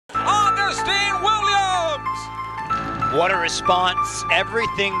Augustine Williams! What a response.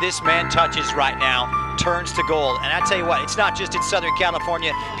 Everything this man touches right now turns to gold. And I tell you what, it's not just in Southern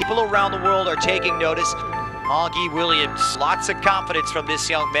California. People around the world are taking notice. Augi Williams, lots of confidence from this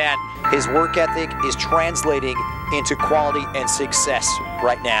young man. His work ethic is translating into quality and success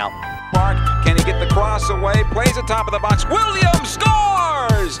right now. Mark, can he get the cross away? Plays at top of the box. Williams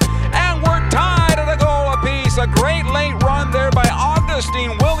scores! And we're tied at a goal apiece. A great late run there by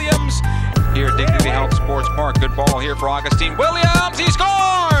Augustine Williams. Here at Dignity Health Sports Park. Good ball here for Augustine Williams. He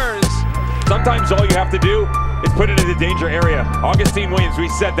scores! Sometimes all you have to do is put it in the danger area. Augustine Williams, we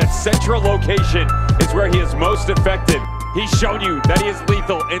said that central location is where he is most effective. He's shown you that he is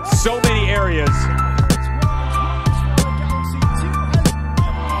lethal in so many areas.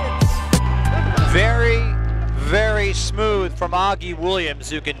 Very, very smooth from Augi Williams,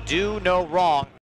 who can do no wrong.